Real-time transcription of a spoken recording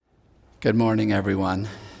Good morning, everyone.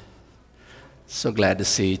 So glad to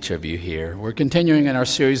see each of you here. We're continuing in our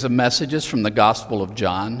series of messages from the Gospel of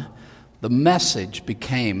John. The message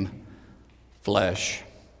became flesh.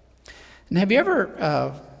 And have you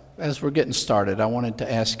ever, as we're getting started, I wanted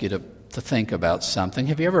to ask you to think about something.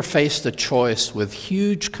 Have you ever faced a choice with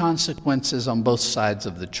huge consequences on both sides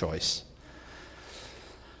of the choice?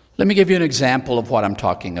 Let me give you an example of what I'm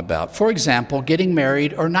talking about. For example, getting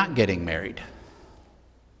married or not getting married.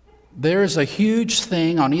 There's a huge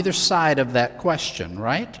thing on either side of that question,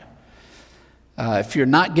 right? If you're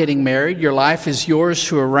not getting married, your life is yours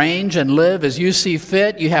to arrange and live as you see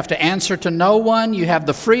fit. You have to answer to no one. You have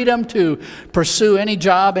the freedom to pursue any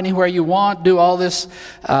job anywhere you want, do all this.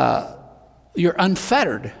 You're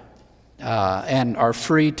unfettered and are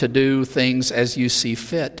free to do things as you see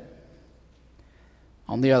fit.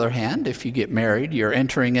 On the other hand, if you get married, you're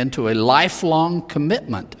entering into a lifelong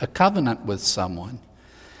commitment, a covenant with someone.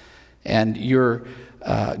 And you're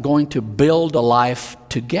going to build a life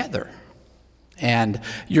together. And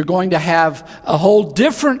you're going to have a whole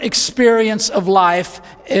different experience of life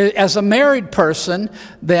as a married person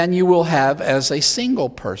than you will have as a single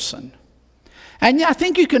person. And I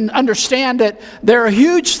think you can understand that there are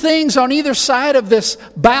huge things on either side of this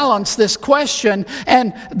balance, this question,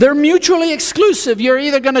 and they're mutually exclusive. You're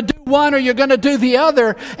either going to do one or you're going to do the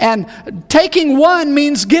other, and taking one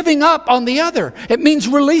means giving up on the other. It means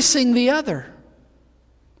releasing the other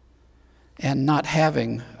and not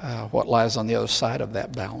having what lies on the other side of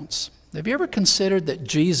that balance. Have you ever considered that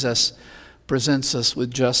Jesus presents us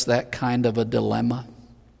with just that kind of a dilemma?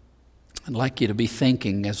 I'd like you to be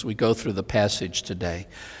thinking as we go through the passage today.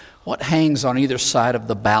 What hangs on either side of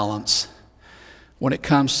the balance when it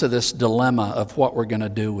comes to this dilemma of what we're going to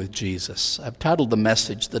do with Jesus? I've titled the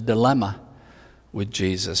message, The Dilemma with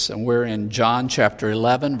Jesus. And we're in John chapter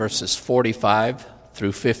 11, verses 45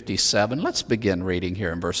 through 57. Let's begin reading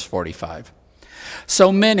here in verse 45.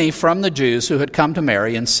 So many from the Jews who had come to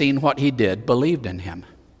Mary and seen what he did believed in him.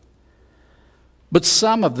 But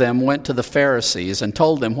some of them went to the Pharisees and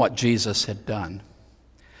told them what Jesus had done.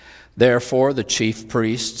 Therefore the chief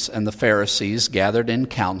priests and the Pharisees gathered in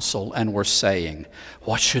council and were saying,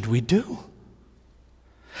 "What should we do?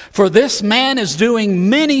 For this man is doing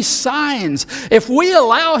many signs. If we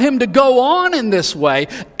allow him to go on in this way,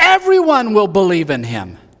 everyone will believe in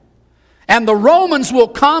him. And the Romans will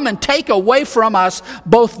come and take away from us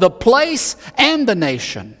both the place and the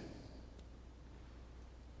nation."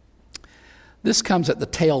 This comes at the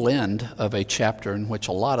tail end of a chapter in which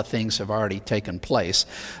a lot of things have already taken place.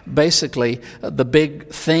 Basically, the big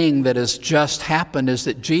thing that has just happened is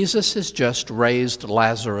that Jesus has just raised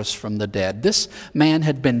Lazarus from the dead. This man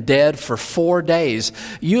had been dead for 4 days.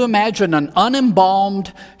 You imagine an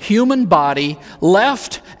unembalmed human body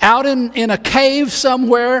left out in a cave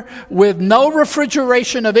somewhere with no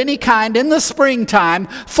refrigeration of any kind in the springtime.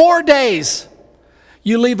 4 days.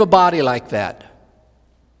 You leave a body like that.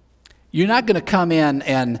 You're not going to come in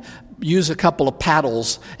and use a couple of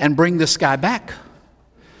paddles and bring this guy back.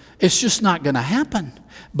 It's just not going to happen.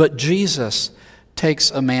 But Jesus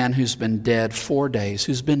takes a man who's been dead 4 days,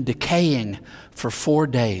 who's been decaying for 4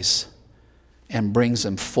 days, and brings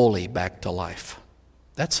him fully back to life.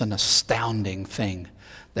 That's an astounding thing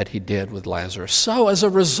that he did with Lazarus. So as a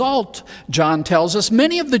result, John tells us,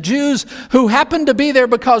 many of the Jews who happened to be there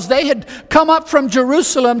because they had come up from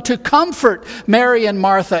Jerusalem to comfort Mary and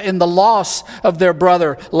Martha in the loss of their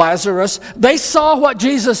brother Lazarus, they saw what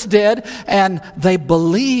Jesus did and they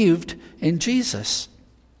believed in Jesus.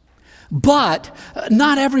 But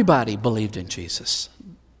not everybody believed in Jesus.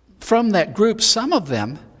 From that group, some of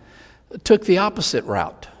them took the opposite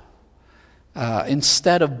route.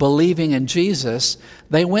 Instead of believing in Jesus,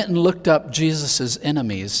 they went and looked up Jesus'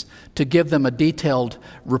 enemies to give them a detailed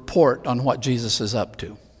report on what Jesus is up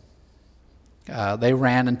to. They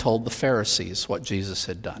ran and told the Pharisees what Jesus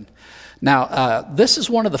had done. Now, this is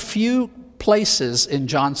one of the few places in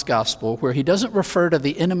John's gospel where he doesn't refer to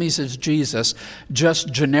the enemies of Jesus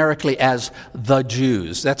just generically as the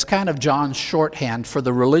Jews. That's kind of John's shorthand for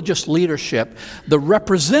the religious leadership, the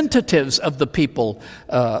representatives of the people,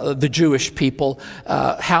 the Jewish people,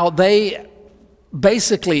 how they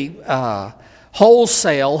basically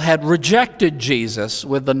wholesale had rejected Jesus,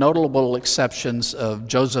 with the notable exceptions of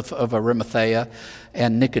Joseph of Arimathea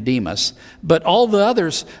and Nicodemus. But all the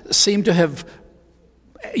others seem to have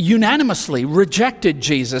unanimously rejected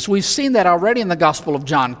Jesus. We've seen that already in the Gospel of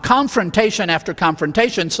John, confrontation after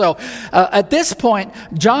confrontation. So at this point,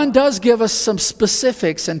 John does give us some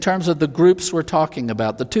specifics in terms of the groups we're talking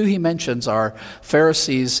about. The two he mentions are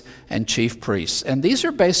Pharisees and chief priests. And these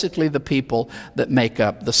are basically the people that make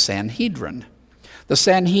up the Sanhedrin. The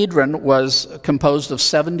Sanhedrin was composed of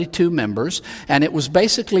 72 members, and it was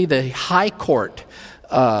basically the high court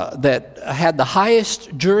that had the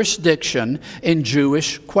highest jurisdiction in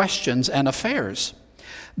Jewish questions and affairs.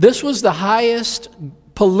 This was the highest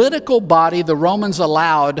political body the Romans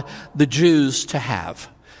allowed the Jews to have.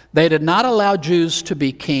 They did not allow Jews to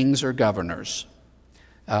be kings or governors.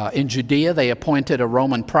 In Judea, they appointed a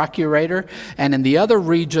Roman procurator, and in the other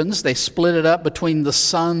regions, they split it up between the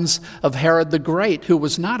sons of Herod the Great, who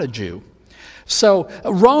was not a Jew. So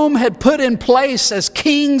Rome had put in place as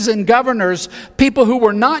kings and governors people who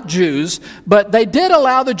were not Jews, but they did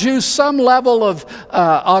allow the Jews some level of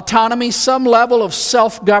autonomy, some level of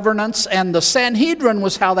self-governance, and the Sanhedrin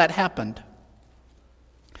was how that happened.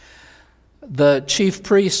 The chief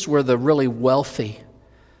priests were the really wealthy,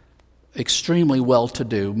 extremely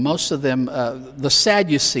well-to-do. Most of them, the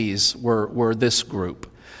Sadducees were this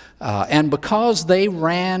group. And because they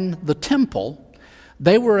ran the temple,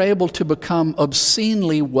 they were able to become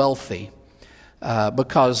obscenely wealthy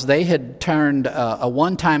because they had turned a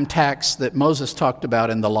one-time tax that Moses talked about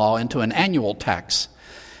in the law into an annual tax.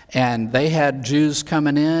 And they had Jews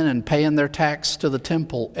coming in and paying their tax to the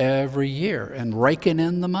temple every year and raking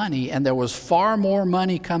in the money. And there was far more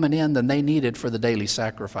money coming in than they needed for the daily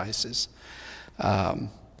sacrifices.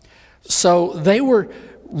 So they were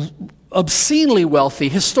obscenely wealthy.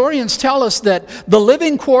 Historians tell us that the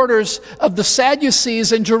living quarters of the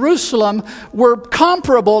Sadducees in Jerusalem were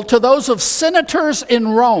comparable to those of senators in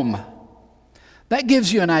Rome. That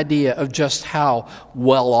gives you an idea of just how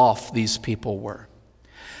well off these people were.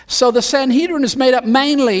 So the Sanhedrin is made up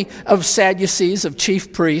mainly of Sadducees, of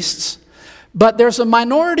chief priests, but there's a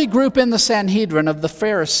minority group in the Sanhedrin of the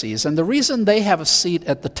Pharisees, and the reason they have a seat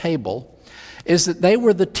at the table is that they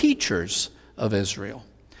were the teachers of Israel.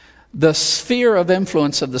 The sphere of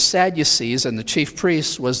influence of the Sadducees and the chief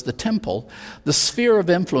priests was the temple. The sphere of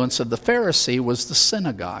influence of the Pharisee was the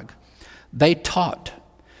synagogue. They taught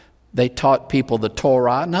people the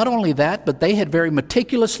Torah. Not only that, but they had very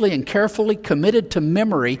meticulously and carefully committed to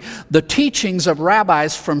memory the teachings of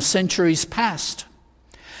rabbis from centuries past.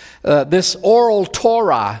 This oral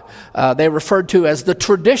Torah, they referred to as the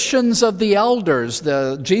traditions of the elders.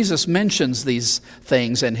 Jesus mentions these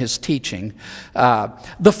things in his teaching.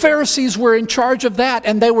 The Pharisees were in charge of that,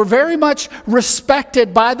 and they were very much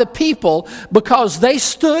respected by the people because they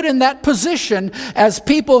stood in that position as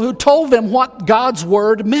people who told them what God's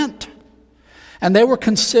word meant. And they were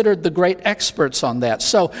considered the great experts on that.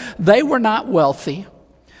 So they were not wealthy.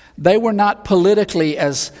 They were not politically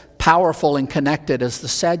as powerful and connected as the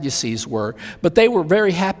Sadducees were, but they were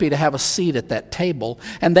very happy to have a seat at that table.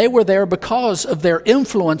 And they were there because of their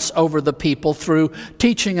influence over the people through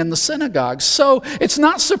teaching in the synagogues. So it's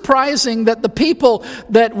not surprising that the people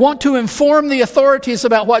that want to inform the authorities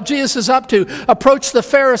about what Jesus is up to approach the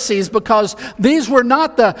Pharisees, because these were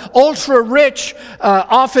not the ultra-rich,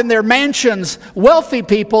 off in their mansions, wealthy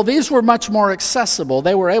people. These were much more accessible.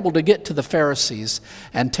 They were able to get to the Pharisees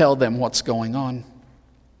and tell them what's going on.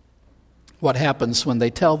 What happens when they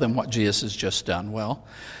tell them what Jesus has just done? Well,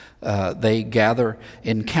 they gather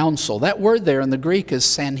in council. That word there in the Greek is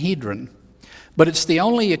Sanhedrin. But it's the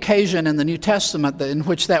only occasion in the New Testament in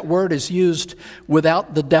which that word is used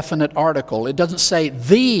without the definite article. It doesn't say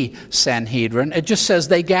the Sanhedrin. It just says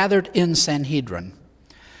they gathered in Sanhedrin.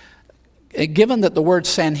 Given that the word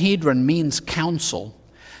Sanhedrin means council,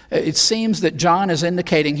 it seems that John is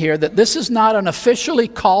indicating here that this is not an officially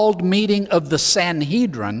called meeting of the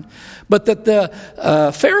Sanhedrin, but that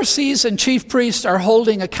the Pharisees and chief priests are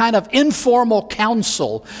holding a kind of informal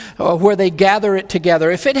council where they gather it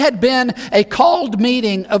together. If it had been a called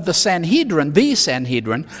meeting of the Sanhedrin,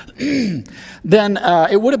 then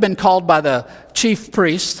it would have been called by the chief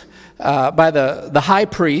priest, by the high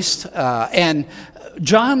priest, and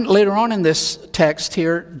John later on in this text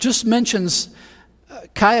here just mentions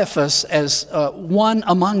Caiaphas as one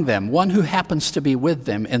among them, one who happens to be with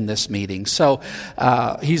them in this meeting. So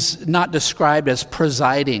he's not described as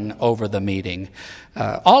presiding over the meeting.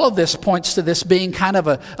 All of this points to this being kind of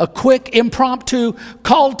a quick, impromptu,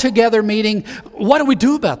 called together meeting. What do we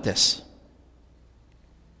do about this?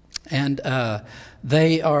 And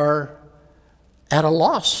they are at a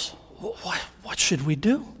loss. What should we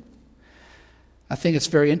do? I think it's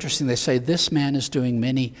very interesting. They say this man is doing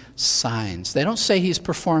many signs. They don't say he's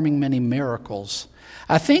performing many miracles.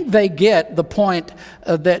 I think they get the point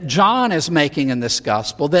that John is making in this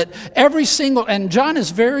gospel, that every single, and John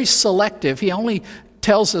is very selective. He only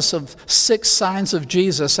tells us of 6 signs of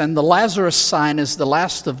Jesus, and the Lazarus sign is the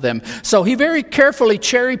last of them. So he very carefully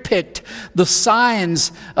cherry-picked the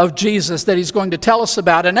signs of Jesus that he's going to tell us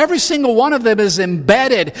about, and every single one of them is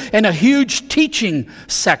embedded in a huge teaching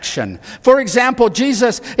section. For example,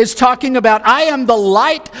 Jesus is talking about, I am the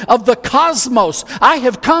light of the cosmos. I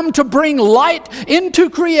have come to bring light into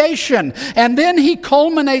creation. And then he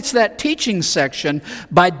culminates that teaching section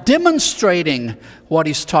by demonstrating what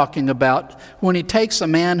he's talking about when he takes a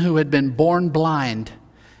man who had been born blind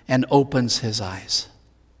and opens his eyes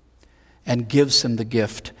and gives him the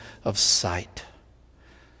gift of sight.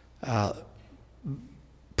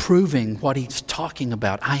 Proving what he's talking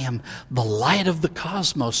about. I am the light of the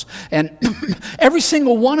cosmos. And every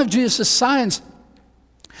single one of Jesus' signs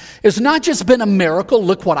has not just been a miracle,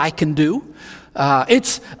 look what I can do.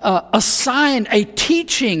 It's a sign, a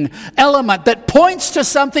teaching element that points to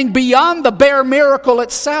something beyond the bare miracle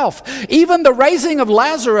itself. Even the raising of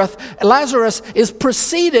Lazarus is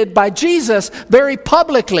preceded by Jesus very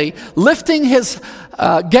publicly lifting his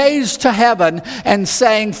gaze to heaven and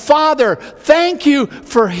saying, Father, thank you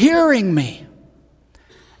for hearing me.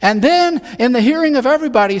 And then in the hearing of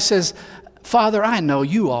everybody, he says, Father, I know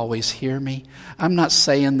you always hear me. I'm not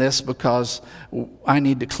saying this because I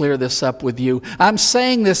need to clear this up with you. I'm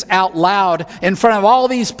saying this out loud in front of all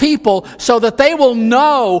these people so that they will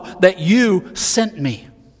know that you sent me.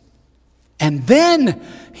 And then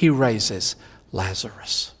he raises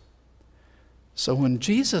Lazarus. So when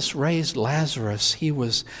Jesus raised Lazarus, he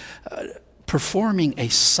was performing a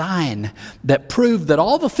sign that proved that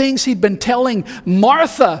all the things he'd been telling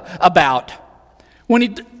Martha about,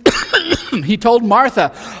 when he told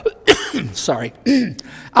Martha, sorry,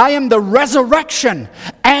 I am the resurrection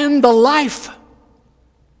and the life.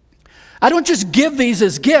 I don't just give these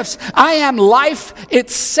as gifts. I am life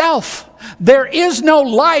itself. There is no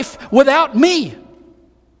life without me.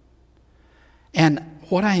 And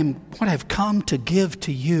what I've come to give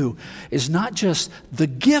to you is not just the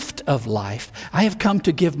gift of life. I have come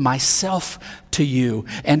to give myself to you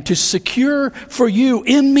and to secure for you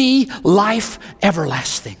in me life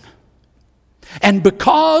everlasting. And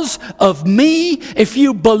because of me, if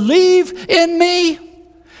you believe in me,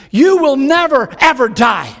 you will never, ever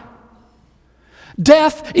die.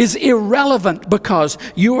 Death is irrelevant because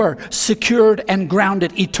you are secured and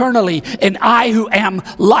grounded eternally in I who am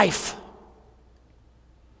life.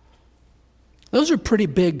 Those are pretty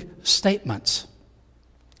big statements.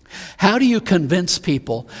 How do you convince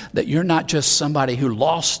people that you're not just somebody who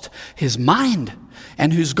lost his mind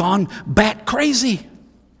and who's gone bat crazy?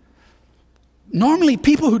 Normally,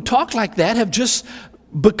 people who talk like that have just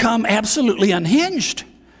become absolutely unhinged.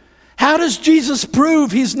 How does Jesus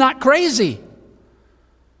prove he's not crazy?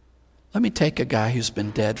 Let me take a guy who's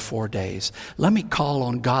been dead 4 days. Let me call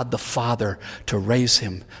on God the Father to raise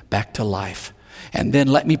him back to life. And then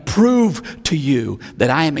let me prove to you that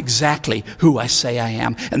I am exactly who I say I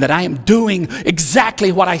am and that I am doing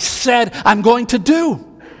exactly what I said I'm going to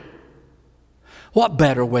do. What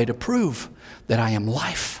better way to prove that I am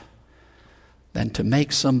life than to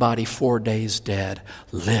make somebody 4 days dead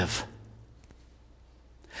live?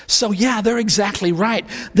 So yeah, they're exactly right.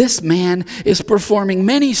 This man is performing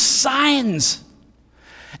many signs.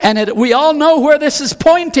 And we all know where this is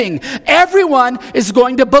pointing. Everyone is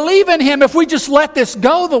going to believe in him if we just let this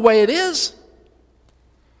go the way it is.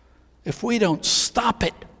 If we don't stop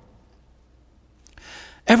it,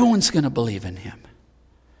 everyone's going to believe in him.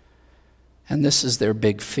 And this is their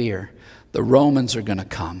big fear. The Romans are going to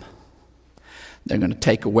come. They're going to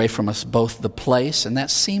take away from us both the place, and that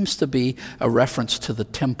seems to be a reference to the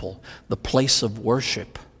temple, the place of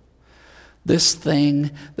worship. This thing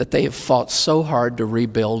that they have fought so hard to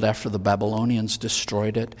rebuild after the Babylonians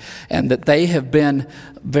destroyed it, and that they have been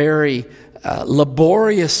very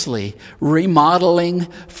laboriously remodeling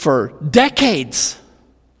for decades.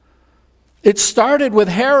 It started with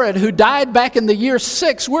Herod, who died back in the year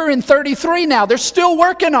 6. We're in 33 now. They're still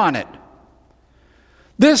working on it.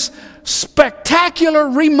 This spectacular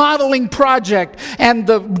remodeling project, and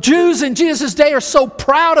the Jews in Jesus' day are so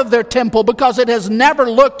proud of their temple because it has never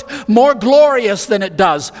looked more glorious than it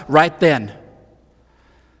does right then.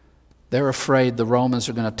 They're afraid the Romans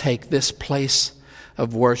are going to take this place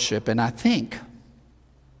of worship, and I think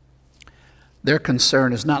their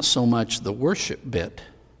concern is not so much the worship bit,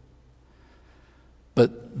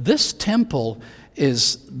 but this temple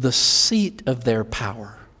is the seat of their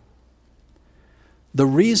power. The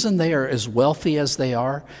reason they are as wealthy as they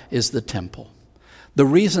are is the temple. The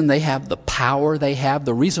reason they have the power they have,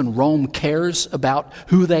 the reason Rome cares about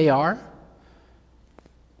who they are,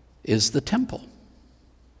 is the temple.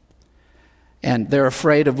 And they're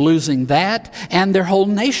afraid of losing that and their whole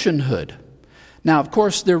nationhood. Now, of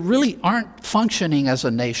course, they really aren't functioning as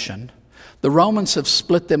a nation. The Romans have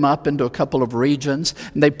split them up into a couple of regions,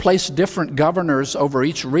 and they placed different governors over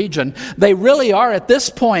each region. They really are, at this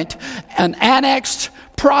point, an annexed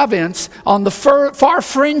province on the far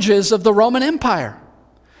fringes of the Roman Empire.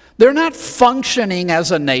 They're not functioning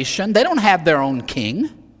as a nation. They don't have their own king.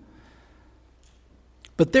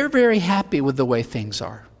 But they're very happy with the way things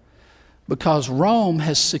are, because Rome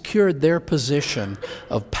has secured their position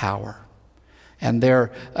of power. And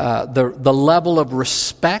the level of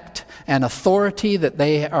respect and authority that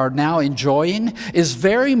they are now enjoying is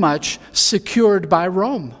very much secured by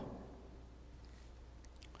Rome.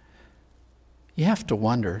 You have to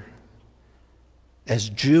wonder, as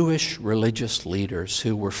Jewish religious leaders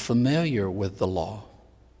who were familiar with the law,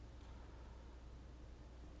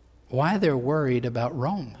 why they're worried about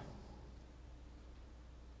Rome.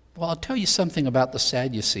 Well, I'll tell you something about the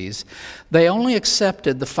Sadducees. They only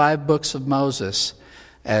accepted the 5 books of Moses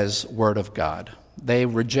as Word of God. They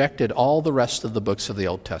rejected all the rest of the books of the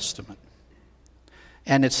Old Testament.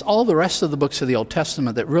 And it's all the rest of the books of the Old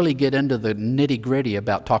Testament that really get into the nitty-gritty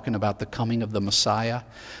about talking about the coming of the Messiah,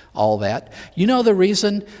 all that. You know the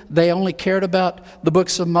reason they only cared about the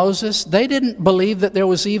books of Moses? They didn't believe that there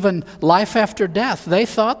was even life after death. They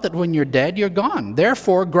thought that when you're dead, you're gone.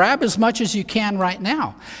 Therefore, grab as much as you can right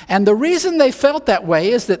now. And the reason they felt that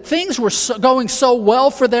way is that things were going so well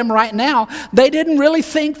for them right now, they didn't really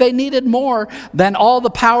think they needed more than all the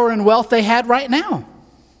power and wealth they had right now.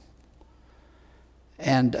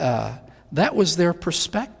 And that was their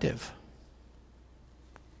perspective.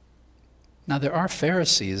 Now, there are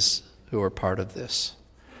Pharisees who are part of this.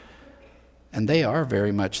 And they are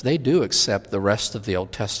they do accept the rest of the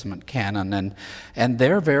Old Testament canon. And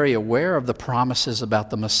they're very aware of the promises about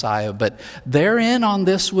the Messiah. But they're in on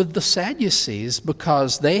this with the Sadducees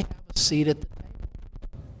because they have a seat at the table.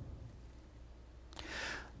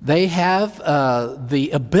 They have the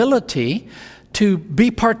ability to be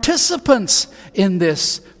participants in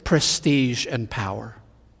this prestige and power.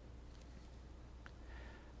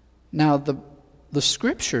 Now, the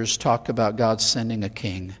Scriptures talk about God sending a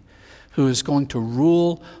king who is going to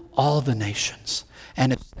rule all the nations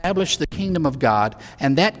and establish the kingdom of God,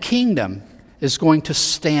 and that kingdom is going to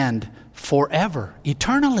stand forever,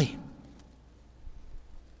 eternally.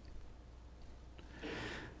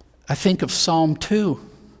 I think of Psalm 2.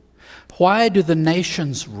 Why do the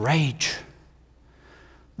nations rage?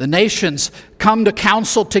 The nations come to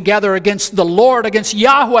counsel together against the Lord, against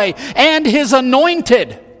Yahweh and His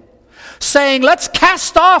anointed, saying, let's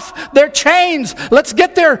cast off their chains. Let's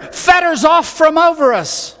get their fetters off from over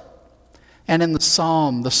us. And in the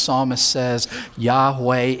psalm, the psalmist says,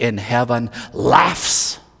 Yahweh in heaven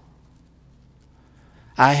laughs.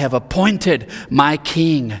 I have appointed my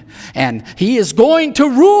king, and he is going to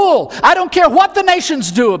rule. I don't care what the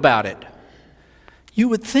nations do about it. You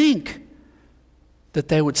would think that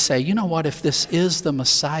they would say, you know what, if this is the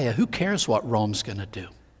Messiah, who cares what Rome's going to do?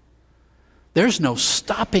 There's no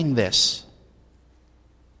stopping this.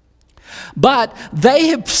 But they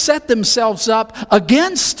have set themselves up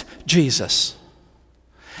against Jesus.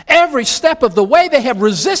 Every step of the way they have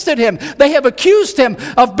resisted him. They have accused him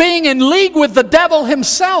of being in league with the devil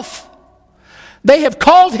himself. They have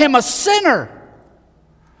called him a sinner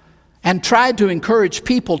and tried to encourage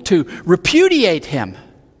people to repudiate him.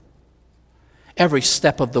 Every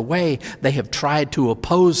step of the way, they have tried to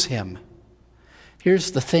oppose him.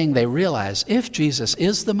 Here's the thing they realize. If Jesus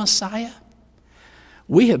is the Messiah,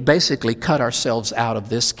 we have basically cut ourselves out of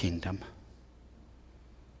this kingdom.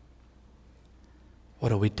 What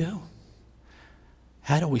do we do?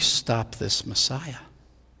 How do we stop this Messiah?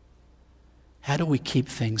 How do we keep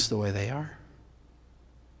things the way they are?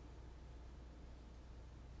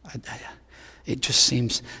 It just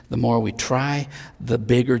seems the more we try, the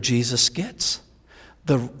bigger Jesus gets.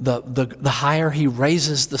 The higher he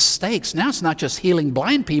raises the stakes. Now it's not just healing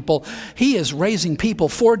blind people. He is raising people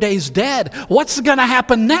 4 days dead. What's going to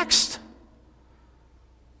happen next?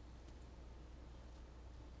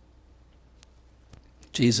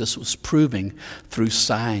 Jesus was proving through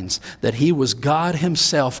signs that he was God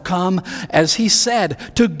himself, come, as he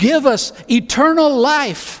said, to give us eternal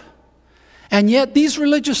life. And yet these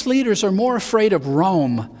religious leaders are more afraid of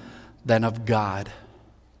Rome than of God.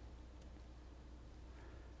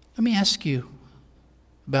 Let me ask you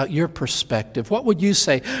about your perspective. What would you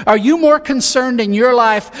say? Are you more concerned in your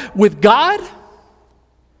life with God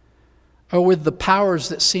or with the powers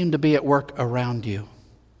that seem to be at work around you?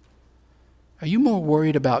 Are you more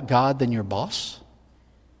worried about God than your boss?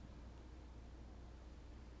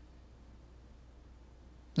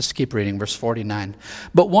 Let's keep reading, verse 49.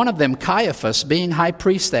 But one of them, Caiaphas, being high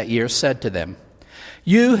priest that year, said to them,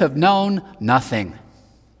 "You have known nothing,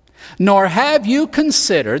 nor have you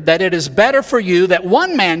considered that it is better for you that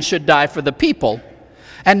one man should die for the people,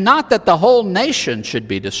 and not that the whole nation should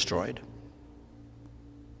be destroyed."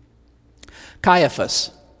 Caiaphas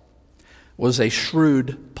was a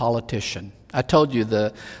shrewd politician. I told you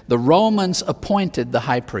the Romans appointed the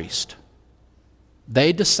high priest.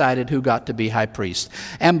 They decided who got to be high priest.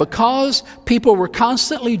 And because people were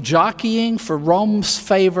constantly jockeying for Rome's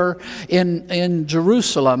favor in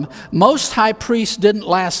Jerusalem, most high priests didn't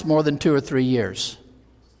last more than 2 or 3 years.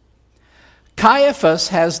 Caiaphas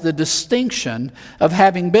has the distinction of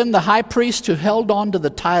having been the high priest who held on to the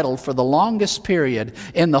title for the longest period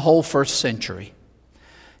in the whole first century.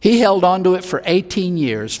 He held on to it for 18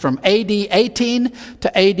 years, from AD 18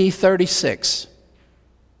 to AD 36.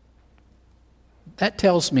 That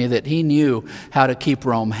tells me that he knew how to keep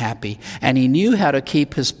Rome happy, and he knew how to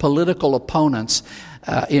keep his political opponents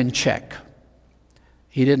in check.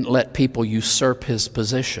 He didn't let people usurp his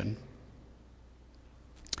position.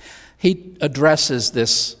 He addresses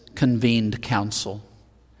this convened council,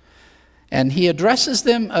 and he addresses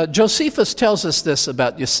them. Josephus tells us this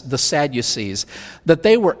about the Sadducees, that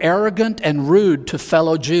they were arrogant and rude to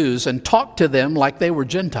fellow Jews and talked to them like they were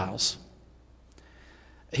Gentiles.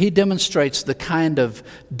 He demonstrates the kind of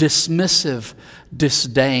dismissive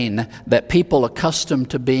disdain that people accustomed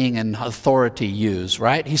to being in authority use,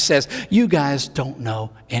 right? He says, "You guys don't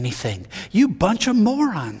know anything. You bunch of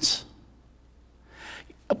morons.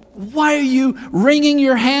 Why are you wringing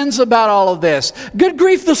your hands about all of this? Good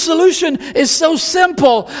grief, the solution is so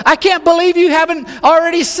simple. I can't believe you haven't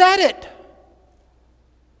already said it.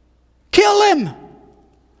 Kill him.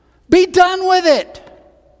 Be done with it.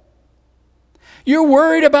 You're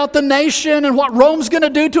worried about the nation and what Rome's going to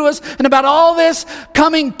do to us and about all this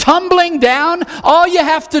coming tumbling down. All you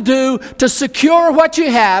have to do to secure what you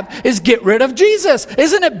have is get rid of Jesus.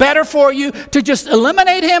 Isn't it better for you to just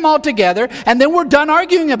eliminate him altogether and then we're done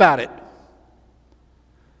arguing about it?"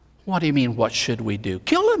 What do you mean, what should we do?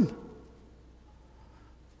 Kill him.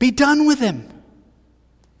 Be done with him.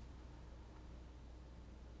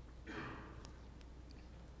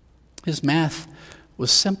 His math was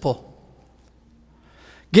simple.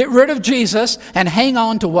 Get rid of Jesus and hang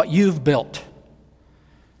on to what you've built.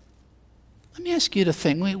 Let me ask you to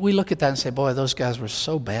think. We look at that and say, boy, those guys were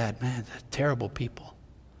so bad. Man, they're terrible people.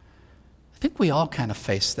 I think we all kind of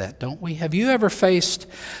face that, don't we? Have you ever faced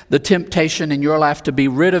the temptation in your life to be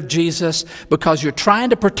rid of Jesus because you're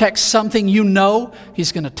trying to protect something you know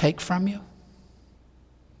he's going to take from you?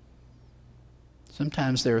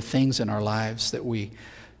 Sometimes there are things in our lives that we'd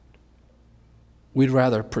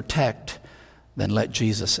rather protect than let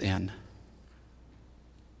Jesus in.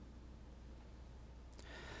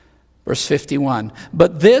 Verse 51,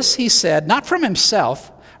 "But this he said, not from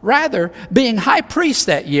himself. Rather, being high priest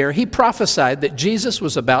that year, he prophesied that Jesus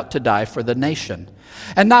was about to die for the nation.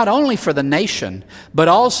 And not only for the nation, but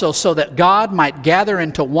also so that God might gather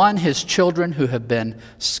into one his children who have been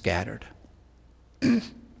scattered."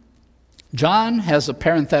 John has a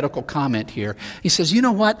parenthetical comment here. He says, you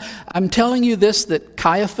know what? I'm telling you this that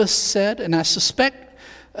Caiaphas said, and I suspect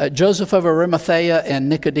Joseph of Arimathea and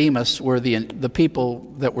Nicodemus were the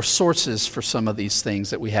people that were sources for some of these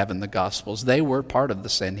things that we have in the Gospels. They were part of the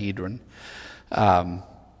Sanhedrin.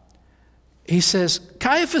 He says,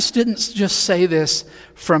 Caiaphas didn't just say this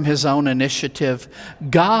from his own initiative.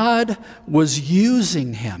 God was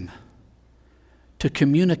using him to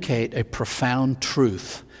communicate a profound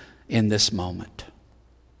truth in this moment.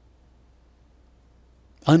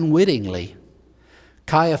 Unwittingly,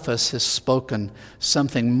 Caiaphas has spoken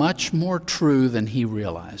something much more true than he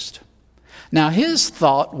realized. Now, his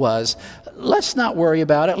thought was, let's not worry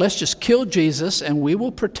about it. Let's just kill Jesus and we will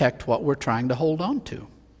protect what we're trying to hold on to.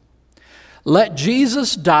 Let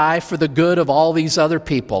Jesus die for the good of all these other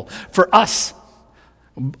people, for us,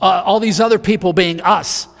 all these other people being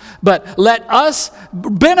us. But let us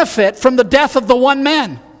benefit from the death of the one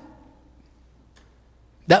man.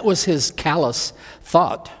 That was his callous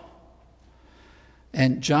thought.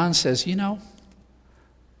 And John says,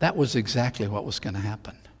 that was exactly what was going to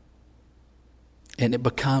happen. And it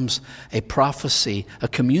becomes a prophecy, a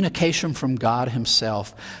communication from God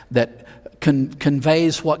himself that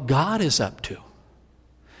conveys what God is up to.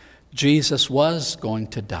 Jesus was going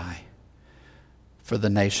to die for the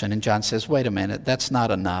nation. And John says, wait a minute, that's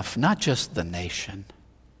not enough. Not just the nation.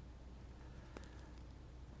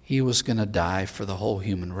 He was going to die for the whole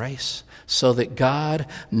human race so that God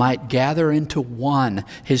might gather into one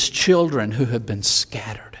his children who have been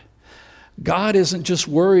scattered. God isn't just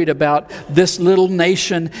worried about this little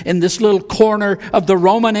nation in this little corner of the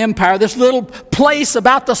Roman Empire, this little place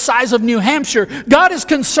about the size of New Hampshire. God is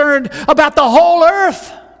concerned about the whole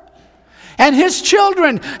earth. And His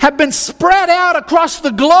children have been spread out across the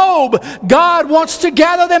globe. God wants to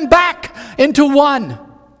gather them back into one.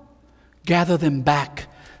 Gather them back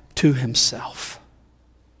to Himself.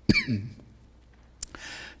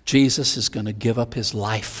 Jesus is going to give up His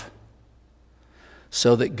life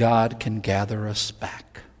so that God can gather us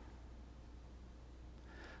back.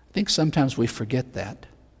 I think sometimes we forget that.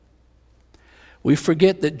 We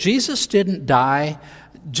forget that Jesus didn't die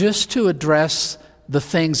just to address the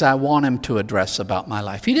things I want Him to address about my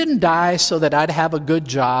life. He didn't die so that I'd have a good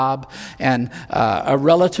job and a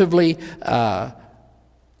relatively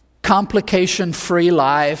complication-free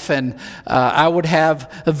life, and I would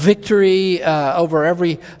have a victory over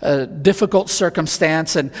every difficult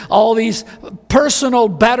circumstance and all these personal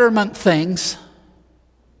betterment things.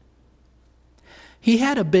 He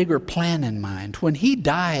had a bigger plan in mind. When He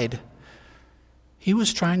died, He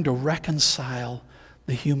was trying to reconcile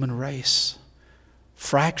the human race,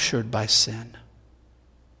 fractured by sin.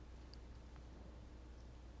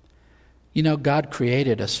 You know, God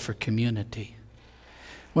created us for community.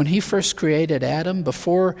 When He first created Adam,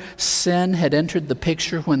 before sin had entered the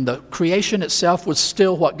picture, when the creation itself was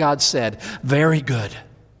still what God said, very good.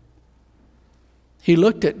 He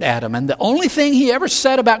looked at Adam, and the only thing He ever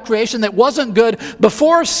said about creation that wasn't good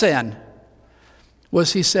before sin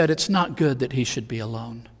was He said, it's not good that he should be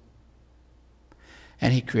alone.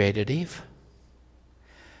 And He created Eve.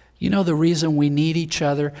 You know, the reason we need each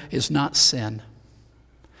other is not sin.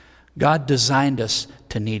 God designed us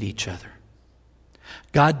to need each other.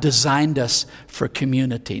 God designed us for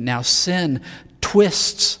community. Now, sin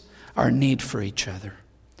twists our need for each other.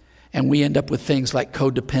 And we end up with things like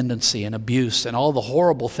codependency and abuse and all the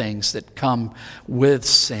horrible things that come with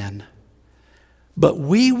sin. But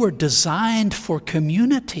we were designed for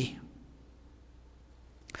community.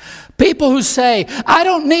 People who say, I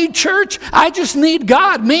don't need church, I just need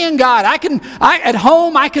God, me and God. At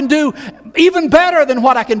home I can do even better than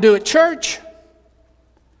what I can do at church.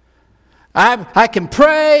 I can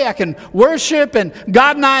pray, I can worship, and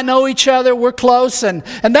God and I know each other, we're close, and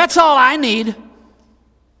that's all I need.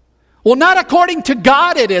 Well, not according to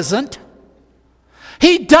God it isn't.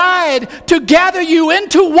 He died to gather you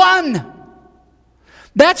into one.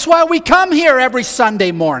 That's why we come here every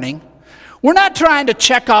Sunday morning. We're not trying to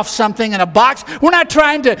check off something in a box. We're not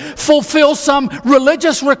trying to fulfill some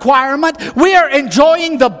religious requirement. We are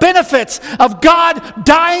enjoying the benefits of God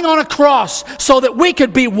dying on a cross so that we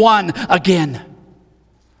could be one again.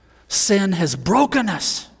 Sin has broken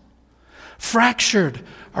us, fractured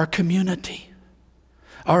our community,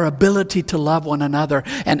 our ability to love one another,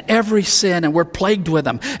 and every sin, and we're plagued with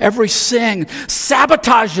them, every sin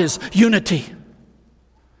sabotages unity.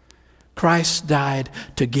 Christ died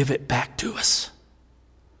to give it back to us.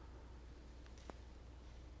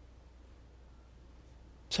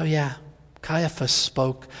 So yeah, Caiaphas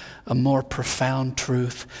spoke a more profound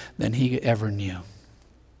truth than he ever knew.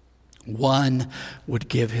 One would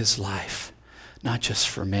give his life, not just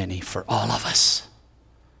for many, for all of us.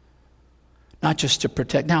 Not just to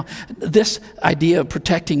protect. Now, this idea of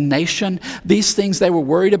protecting nation, these things they were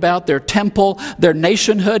worried about, their temple, their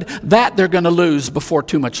nationhood, that they're going to lose before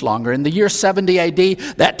too much longer. In the year 70 AD,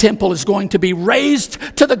 that temple is going to be razed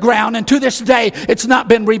to the ground, and to this day, it's not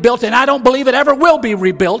been rebuilt, and I don't believe it ever will be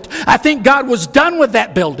rebuilt. I think God was done with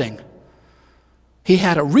that building. He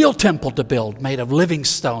had a real temple to build, made of living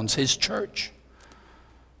stones, His church.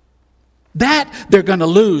 That they're going to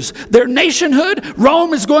lose. Their nationhood,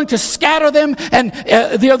 Rome is going to scatter them, and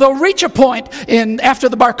they'll reach a point after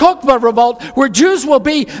the Bar Kokhba revolt where Jews will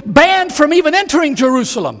be banned from even entering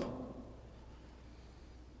Jerusalem.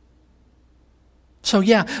 So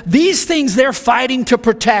yeah, these things they're fighting to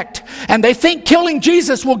protect, and they think killing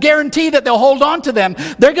Jesus will guarantee that they'll hold on to them.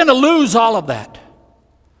 They're going to lose all of that.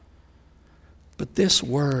 But this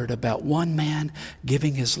word about one man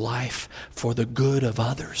giving his life for the good of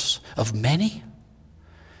others, of many,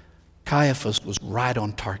 Caiaphas was right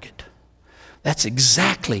on target. That's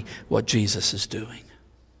exactly what Jesus is doing.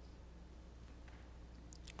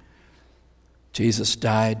 Jesus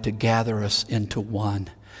died to gather us into one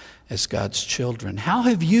as God's children. How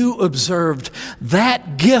have you observed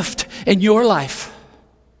that gift in your life?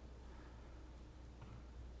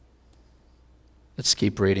 Let's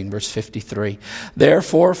keep reading, verse 53.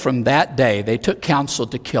 Therefore, from that day, they took counsel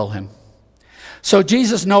to kill him. So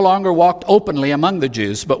Jesus no longer walked openly among the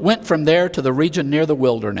Jews, but went from there to the region near the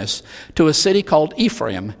wilderness, to a city called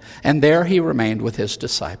Ephraim, and there he remained with his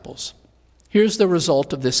disciples. Here's the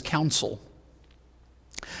result of this counsel.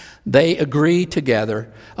 They agree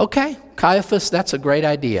together, okay, Caiaphas, that's a great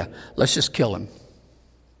idea. Let's just kill him.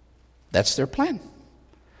 That's their plan.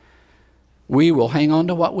 We will hang on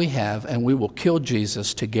to what we have and we will kill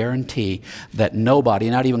Jesus to guarantee that nobody,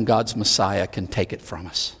 not even God's Messiah, can take it from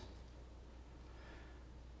us.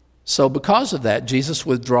 So because of that, Jesus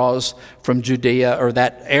withdraws from Judea, or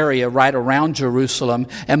that area right around Jerusalem,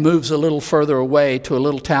 and moves a little further away to a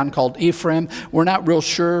little town called Ephraim. We're not real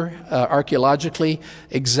sure archaeologically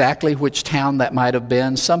exactly which town that might have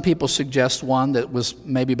been. Some people suggest one that was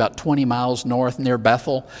maybe about 20 miles north near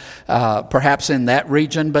Bethel, perhaps in that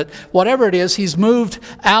region. But whatever it is, he's moved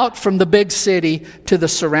out from the big city to the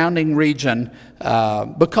surrounding region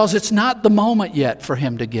because it's not the moment yet for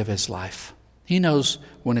him to give his life. He knows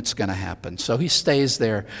when it's going to happen. So he stays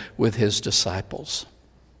there with his disciples.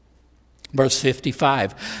 Verse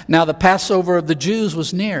 55. Now the Passover of the Jews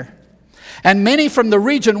was near, and many from the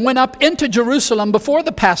region went up into Jerusalem before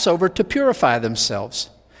the Passover to purify themselves.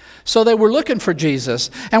 So they were looking for Jesus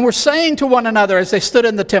and were saying to one another as they stood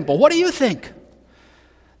in the temple, "What do you think?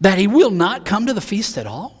 That he will not come to the feast at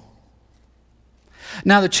all?"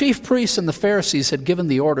 Now the chief priests and the Pharisees had given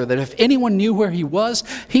the order that if anyone knew where he was,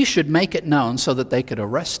 he should make it known so that they could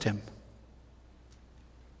arrest him.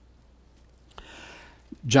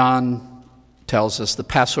 John tells us the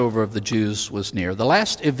Passover of the Jews was near. The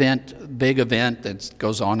last event, big event that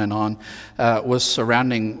goes on and on, was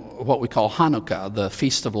surrounding what we call Hanukkah, the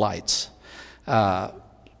Feast of Lights.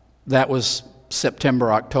 That was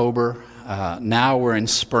September, October. Now we're in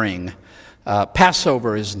spring.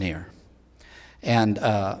 Passover is near. And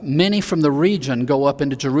many from the region go up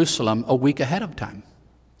into Jerusalem a week ahead of time.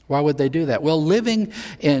 Why would they do that? Well, living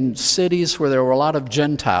in cities where there were a lot of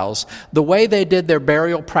Gentiles, the way they did their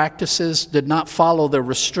burial practices did not follow the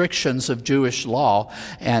restrictions of Jewish law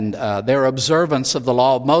and their observance of the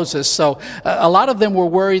law of Moses. So a lot of them were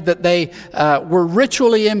worried that they were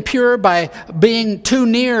ritually impure by being too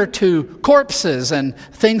near to corpses and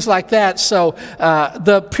things like that. So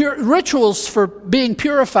the rituals for being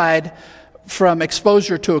purified from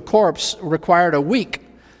exposure to a corpse required a week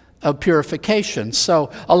of purification. So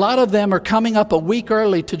a lot of them are coming up a week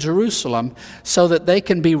early to Jerusalem so that they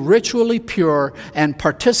can be ritually pure and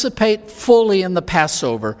participate fully in the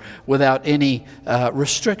Passover without any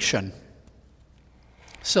restriction.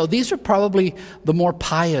 So these are probably the more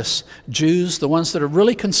pious Jews, the ones that are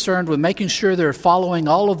really concerned with making sure they're following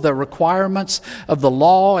all of the requirements of the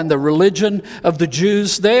law and the religion of the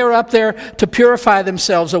Jews. They are up there to purify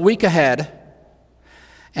themselves a week ahead.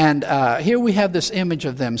 And here we have this image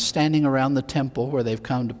of them standing around the temple where they've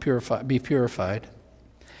come to be purified.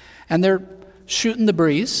 And they're shooting the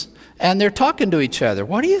breeze, and they're talking to each other.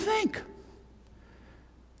 What do you think?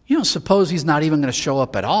 You don't suppose he's not even going to show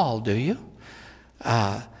up at all, do you?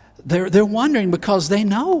 They're wondering because they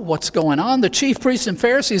know what's going on. The chief priests and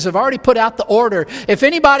Pharisees have already put out the order. If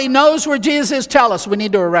anybody knows where Jesus is, tell us. We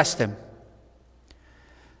need to arrest him.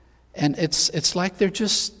 And it's like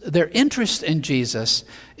their interest in Jesus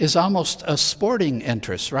is almost a sporting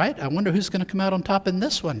interest, right? I wonder who's going to come out on top in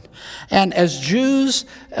this one. And as Jews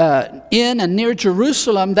in and near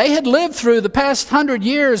Jerusalem, they had lived through the past 100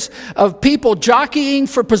 years of people jockeying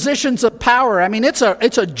for positions of power. I mean, it's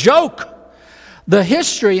a joke. The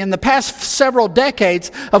history in the past several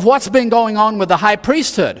decades of what's been going on with the high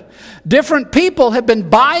priesthood. Different people have been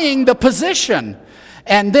buying the position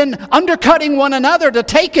and then undercutting one another to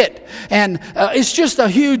take it. And it's just a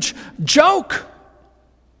huge joke.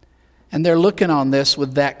 And they're looking on this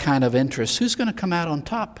with that kind of interest. Who's going to come out on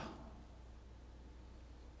top?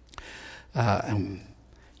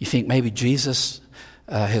 You think maybe Jesus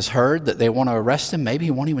has heard that they want to arrest him? Maybe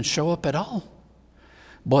he won't even show up at all.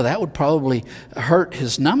 Boy, that would probably hurt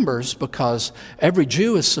his numbers because every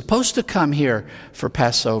Jew is supposed to come here for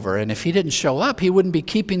Passover. And if he didn't show up, he wouldn't be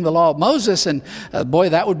keeping the law of Moses. And boy,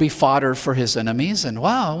 that would be fodder for his enemies. And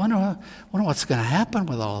wow, I wonder what's going to happen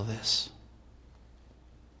with all of this.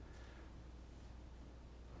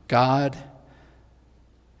 God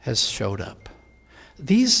has showed up.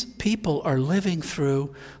 These people are living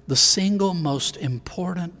through the single most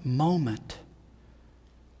important moment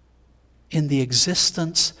in the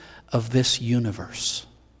existence of this universe.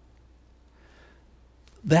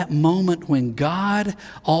 That moment when God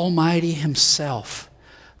Almighty himself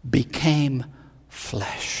became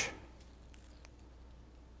flesh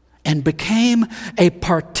and became a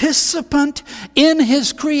participant in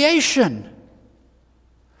his creation.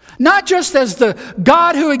 Not just as the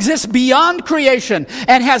God who exists beyond creation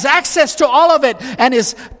and has access to all of it and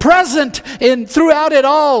is present throughout it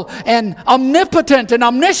all and omnipotent and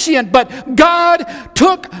omniscient, but God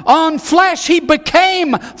took on flesh. He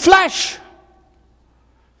became flesh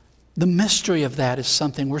The mystery of that is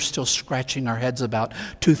something we're still scratching our heads about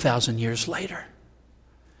 2,000 years later.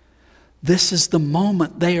 This is the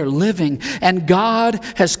moment they are living, and God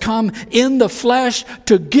has come in the flesh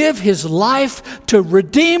to give His life to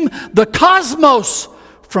redeem the cosmos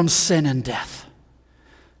from sin and death.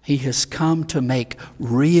 He has come to make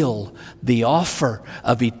real the offer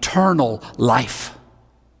of eternal life.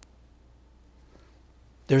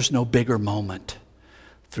 There's no bigger moment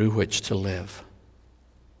through which to live.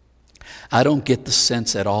 I don't get the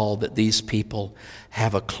sense at all that these people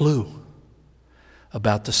have a clue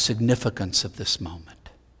about the significance of this moment.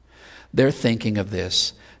 They're thinking of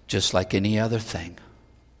this just like any other thing.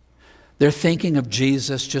 They're thinking of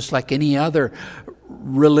Jesus just like any other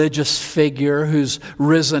religious figure who's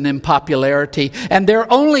risen in popularity. And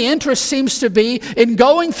their only interest seems to be in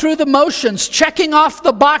going through the motions, checking off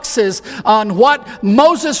the boxes on what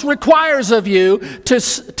Moses requires of you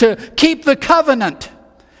to keep the covenant.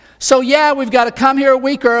 So yeah, we've got to come here a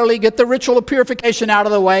week early, get the ritual of purification out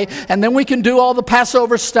of the way, and then we can do all the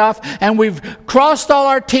Passover stuff, and we've crossed all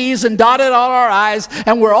our T's and dotted all our I's,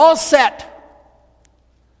 and we're all set.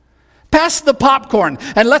 Pass the popcorn,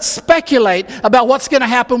 and let's speculate about what's going to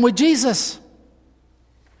happen with Jesus.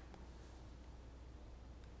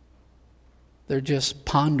 They're just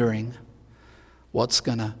pondering what's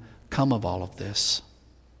going to come of all of this.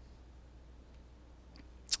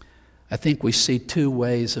 I think we see two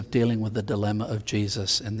ways of dealing with the dilemma of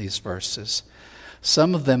Jesus in these verses.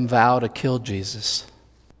 Some of them vow to kill Jesus.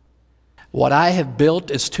 What I have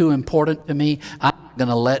built is too important to me. I'm going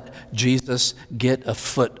to let Jesus get a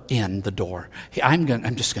foot in the door. I'm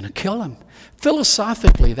just going to kill him.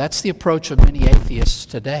 Philosophically, that's the approach of many atheists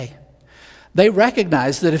today. They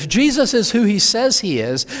recognize that if Jesus is who He says He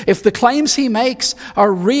is, if the claims He makes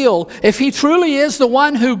are real, if He truly is the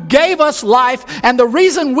one who gave us life, and the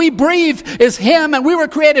reason we breathe is Him, and we were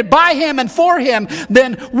created by Him and for Him,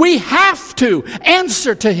 then we have to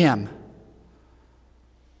answer to Him.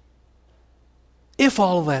 If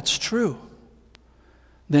all of that's true,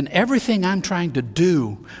 then everything I'm trying to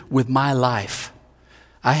do with my life,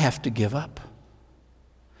 I have to give up.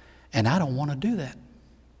 And I don't want to do that.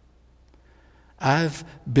 I've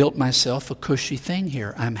built myself a cushy thing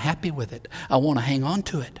here. I'm happy with it. I want to hang on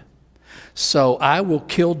to it. So I will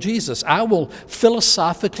kill Jesus. I will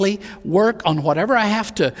philosophically work on whatever I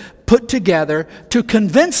have to put together to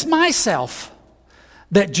convince myself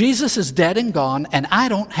that Jesus is dead and gone and I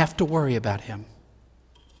don't have to worry about Him.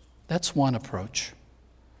 That's one approach.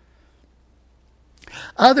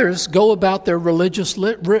 Others go about their religious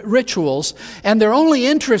rituals, and their only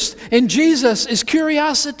interest in Jesus is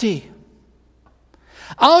curiosity.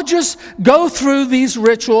 I'll just go through these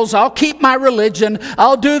rituals. I'll keep my religion.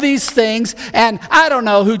 I'll do these things. And I don't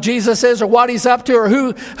know who Jesus is or what He's up to or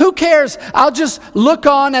who cares. I'll just look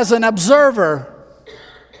on as an observer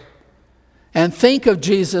and think of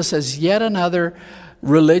Jesus as yet another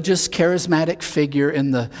religious, charismatic figure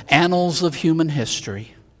in the annals of human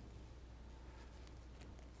history.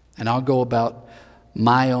 And I'll go about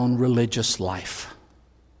my own religious life.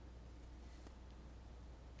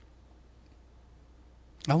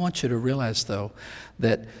 I want you to realize, though,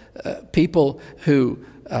 that people who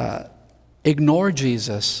ignore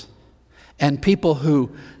Jesus and people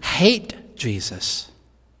who hate Jesus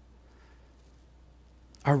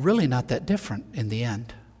are really not that different in the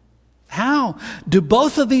end. How do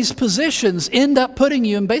both of these positions end up putting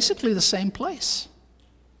you in basically the same place?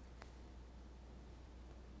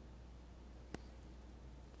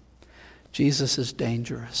 Jesus is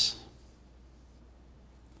dangerous.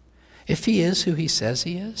 If He is who He says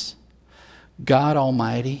He is, God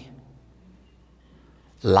Almighty,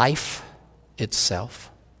 life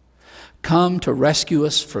itself, come to rescue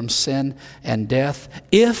us from sin and death,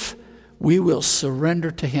 if we will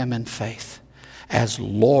surrender to Him in faith as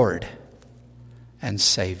Lord and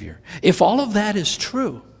Savior. If all of that is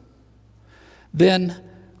true, then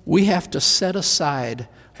we have to set aside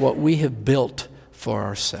what we have built for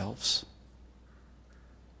ourselves.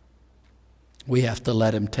 We have to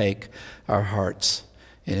let Him take our hearts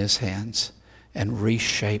in His hands and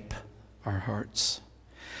reshape our hearts.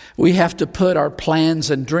 We have to put our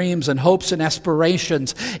plans and dreams and hopes and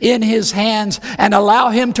aspirations in His hands and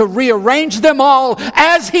allow Him to rearrange them all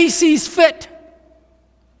as He sees fit.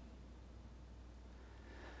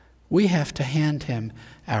 We have to hand Him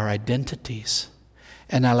our identities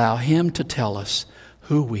and allow Him to tell us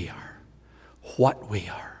who we are, what we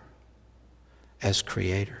are as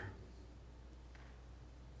Creator.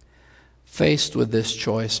 Faced with this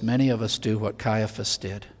choice, many of us do what Caiaphas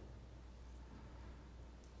did.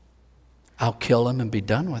 I'll kill him and be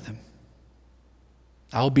done with him.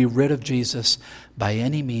 I'll be rid of Jesus by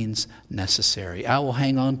any means necessary. I will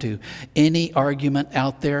hang on to any argument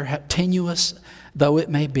out there, tenuous though it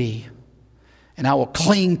may be, and I will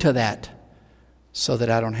cling to that so that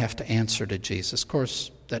I don't have to answer to Jesus. Of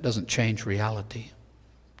course, that doesn't change reality,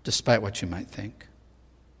 despite what you might think.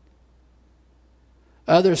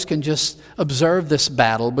 Others can just observe this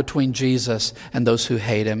battle between Jesus and those who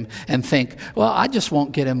hate him and think, well, I just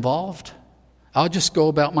won't get involved. I'll just go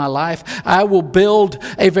about my life. I will build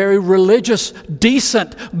a very religious,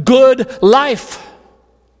 decent, good life.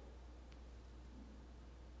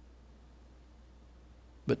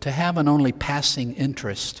 But to have an only passing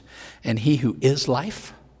interest in He who is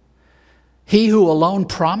life, He who alone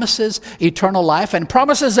promises eternal life and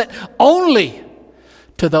promises it only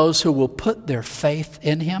to those who will put their faith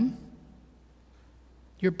in Him,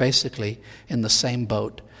 you're basically in the same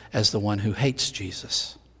boat as the one who hates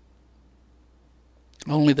Jesus.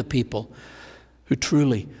 Only the people who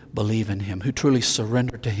truly believe in Him, who truly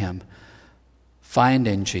surrender to Him, find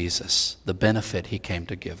in Jesus the benefit He came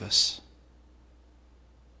to give us.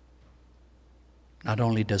 Not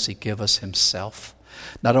only does He give us Himself,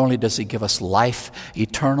 not only does He give us life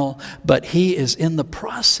eternal, but He is in the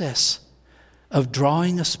process of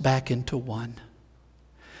drawing us back into one,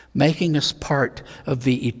 making us part of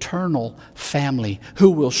the eternal family who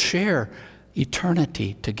will share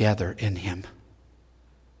eternity together in Him.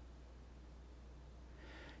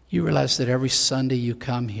 You realize that every Sunday you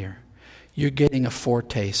come here, you're getting a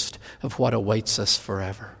foretaste of what awaits us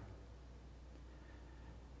forever.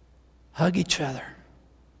 Hug each other.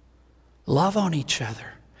 Love on each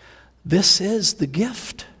other. This is the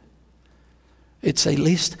gift. It's at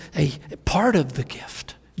least a part of the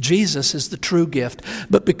gift. Jesus is the true gift.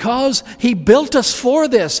 But because He built us for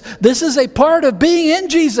this, this is a part of being in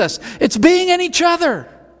Jesus. It's being in each other.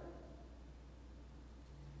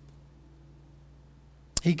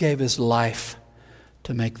 He gave His life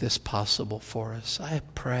to make this possible for us. I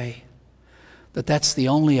pray that that's the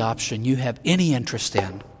only option you have any interest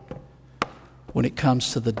in when it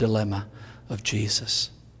comes to the dilemma of Jesus.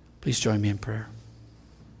 Please join me in prayer.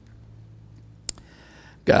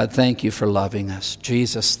 God, thank You for loving us.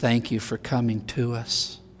 Jesus, thank You for coming to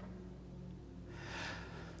us.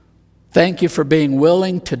 Thank You for being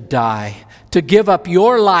willing to die, to give up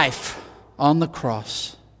Your life on the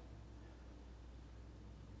cross,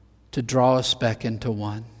 to draw us back into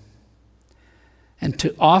one, and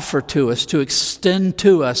to offer to us, to extend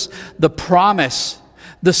to us the promise,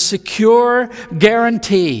 the secure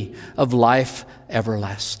guarantee of life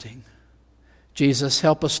everlasting. Jesus,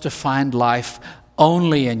 help us to find life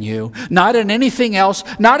only in You, not in anything else,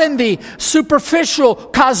 not in the superficial,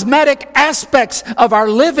 cosmetic aspects of our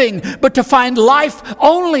living, but to find life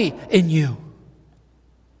only in You.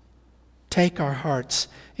 Take our hearts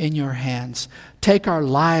in Your hands. Take our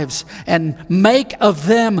lives and make of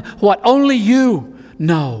them what only You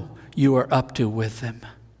know You are up to with them.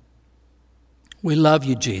 We love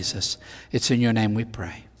You, Jesus. It's in Your name we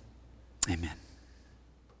pray. Amen.